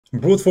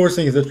Brute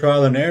forcing is a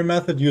trial and error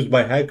method used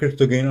by hackers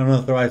to gain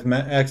unauthorized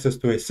access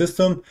to a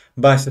system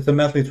by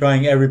systematically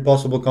trying every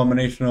possible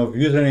combination of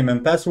username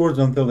and passwords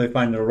until they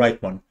find the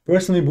right one.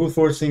 Personally, brute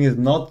forcing is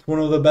not one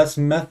of the best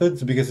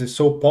methods because it's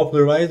so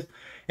popularized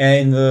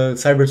in the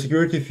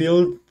cybersecurity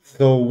field.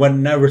 So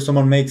whenever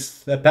someone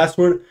makes a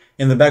password,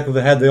 in the back of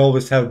the head they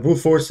always have brute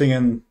forcing,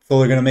 and so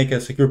they're gonna make a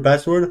secure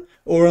password.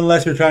 Or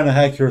unless you're trying to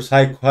hack your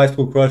high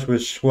school crush,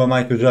 which who am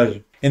I to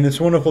judge? In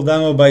this wonderful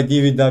demo by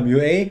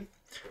DVWA,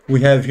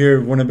 we have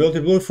here vulnerability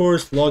brute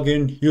force,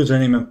 login,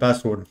 username and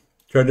password.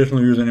 Traditional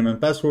username and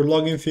password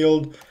login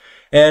field.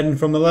 And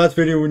from the last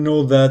video we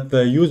know that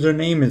the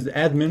username is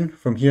admin.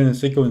 From here in the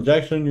SQL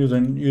injection,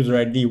 user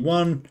ID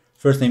 1,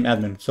 first name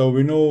admin. So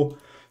we know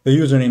the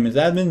username is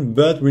admin,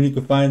 but we need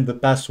to find the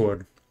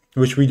password,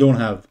 which we don't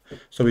have.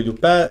 So we do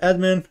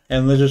admin,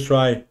 and let's just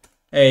try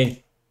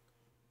A,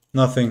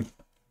 nothing,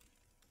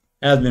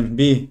 admin,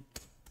 B,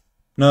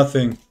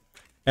 nothing,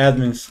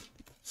 admin,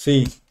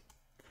 C.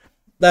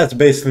 That's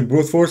basically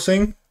brute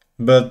forcing,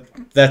 but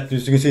that,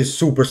 as you can see, is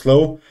super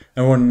slow,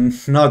 and we're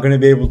not going to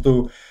be able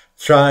to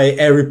try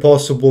every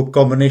possible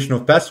combination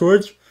of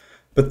passwords.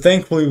 But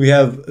thankfully we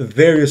have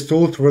various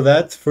tools for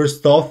that.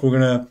 First off, we're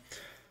going to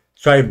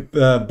try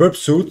burp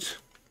suit.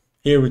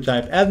 Here we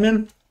type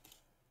admin,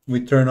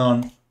 we turn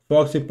on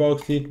proxy,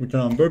 we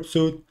turn on burp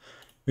suit,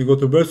 we go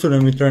to burp suit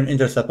and we turn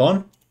intercept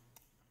on.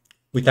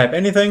 We type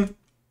anything,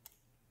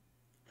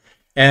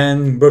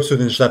 and burp suit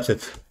intercepts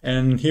it.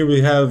 And here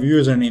we have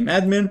username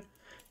admin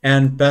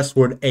and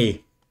password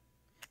A.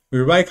 We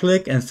right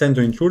click and send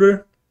to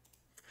intruder.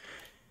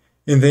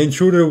 In the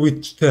intruder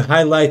we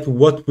highlight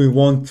what we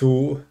want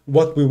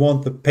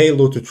the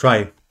payload to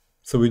try.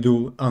 So we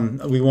do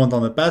we want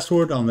on the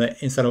password, on the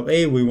instead of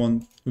A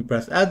we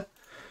press add,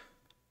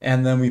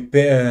 and then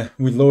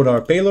we load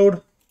our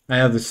payload. I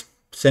have this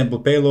sample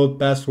payload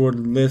password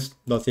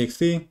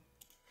list.txt,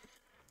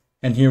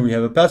 and here we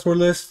have a password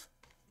list.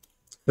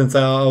 Since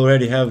I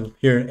already have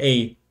here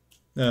A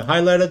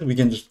highlighted, we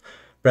can just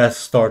press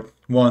start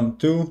 1,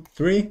 2,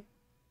 3.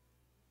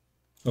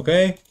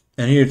 Okay,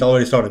 and here it's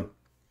already started.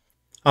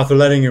 After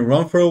letting it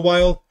run for a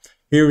while,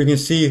 here we can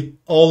see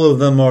all of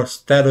them are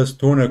status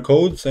tuner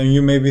codes, and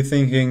you may be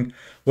thinking,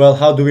 well,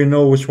 how do we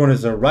know which one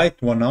is the right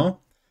one now?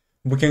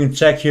 We can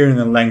check here in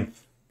the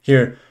length.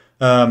 Here,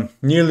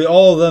 nearly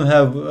all of them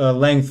have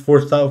length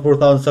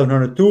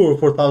 4702 or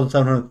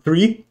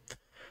 4703,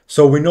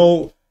 so we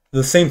know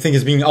the same thing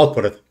is being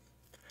outputted.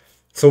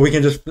 So we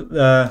can just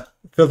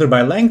filter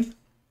by length,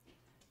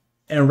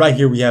 and right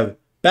here we have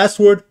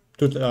password.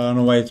 I don't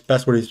know why it's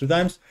password is 2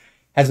 times.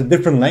 Has a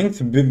different length,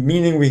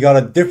 meaning we got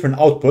a different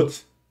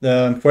output.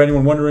 For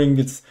anyone wondering,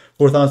 it's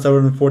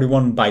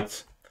 4741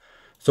 bytes.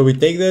 So we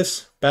take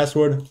this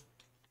password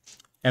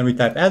and we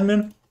type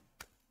admin,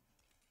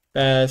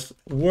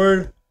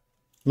 password,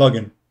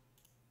 login.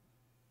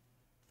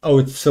 Oh,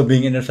 it's still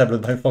being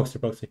intercepted by Foxy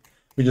Proxy.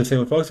 We just say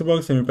with Foxy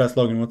Proxy and we press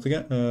login once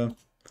again.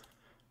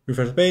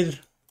 Refresh the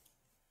page.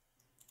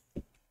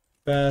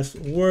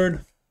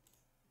 Password,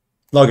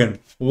 login.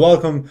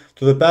 Welcome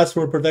to the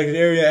password protected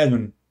area,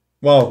 admin.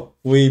 Wow,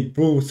 we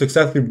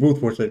successfully brute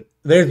forced it.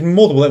 There's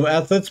multiple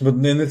methods, but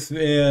in this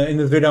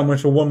video I'm going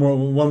to show one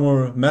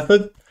more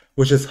method,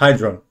 which is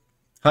Hydra.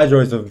 Hydra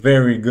is a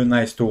very good,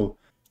 nice tool.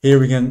 Here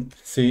we can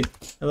see,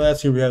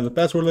 here we have the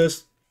password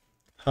list.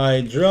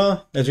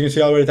 Hydra, as you can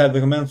see, I already typed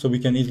the command, so we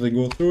can easily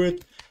go through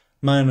it.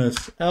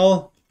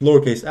 -L,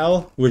 lowercase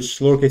l, which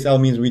lowercase l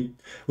means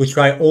we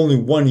try only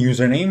one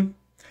username.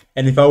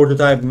 And if I were to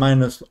type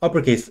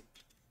 -uppercase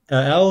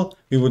L,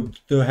 we would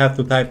have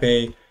to type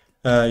a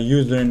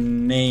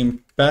username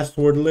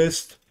password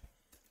list,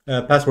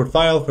 password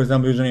file, for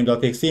example,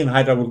 username.txt, and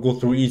Hydra would go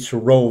through each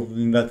row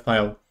in that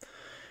file.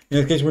 In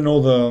this case, we know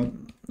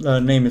the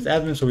name is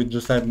admin, so we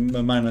just type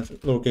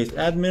 -lowercase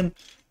admin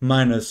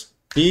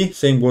 -p.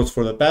 Same goes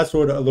for the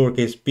password,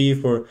 lowercase p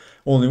for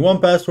only one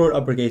password,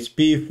 uppercase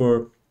p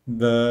for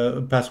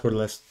the password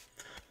list.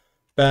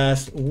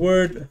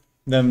 Password,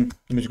 then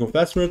let me just go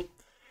password.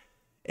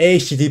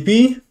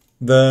 HTTP,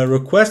 the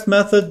request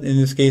method. In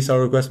this case,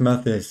 our request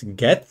method is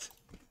get.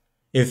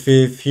 If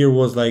here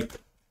was like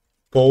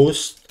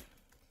post,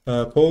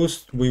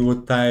 we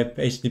would type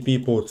HTTP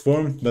post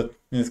form, but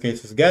in this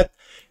case it's get.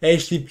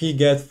 HTTP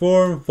get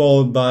form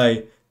followed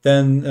by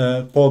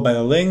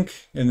the link.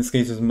 In this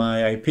case is my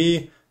IP,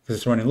 because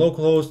it's running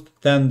localhost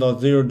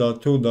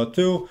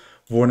 10.0.2.2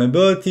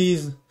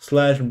 vulnerabilities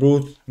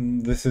 /root.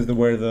 This is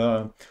where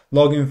the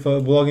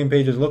login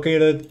page is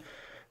located.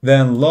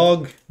 Then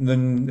log,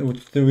 then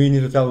we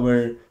need to tell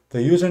where the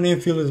username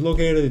field is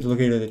located. It's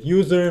located at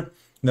user.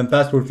 Then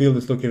password field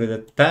is located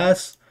at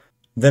pass.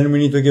 Then we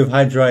need to give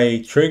Hydra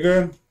a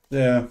trigger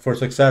for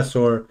success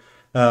or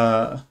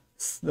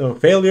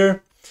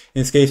failure. In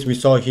this case, we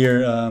saw here,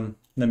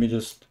 let me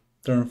just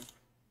turn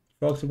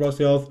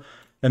proxy off.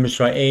 Let me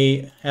try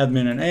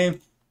admin and A.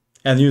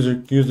 And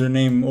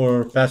username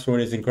or password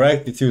is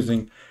incorrect. It's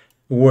using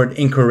word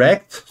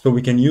incorrect. So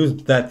we can use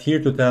that here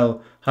to tell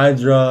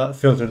Hydra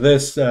filter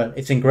this.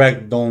 It's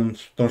incorrect. Don't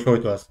show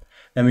it to us.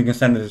 Then we can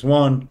send this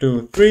 1,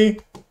 2, 3.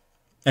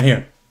 And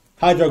here,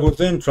 hijack goes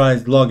in,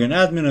 tries login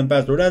admin and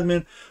password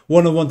admin.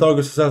 1 of 1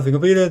 targets successfully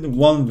completed,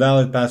 1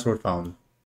 valid password found.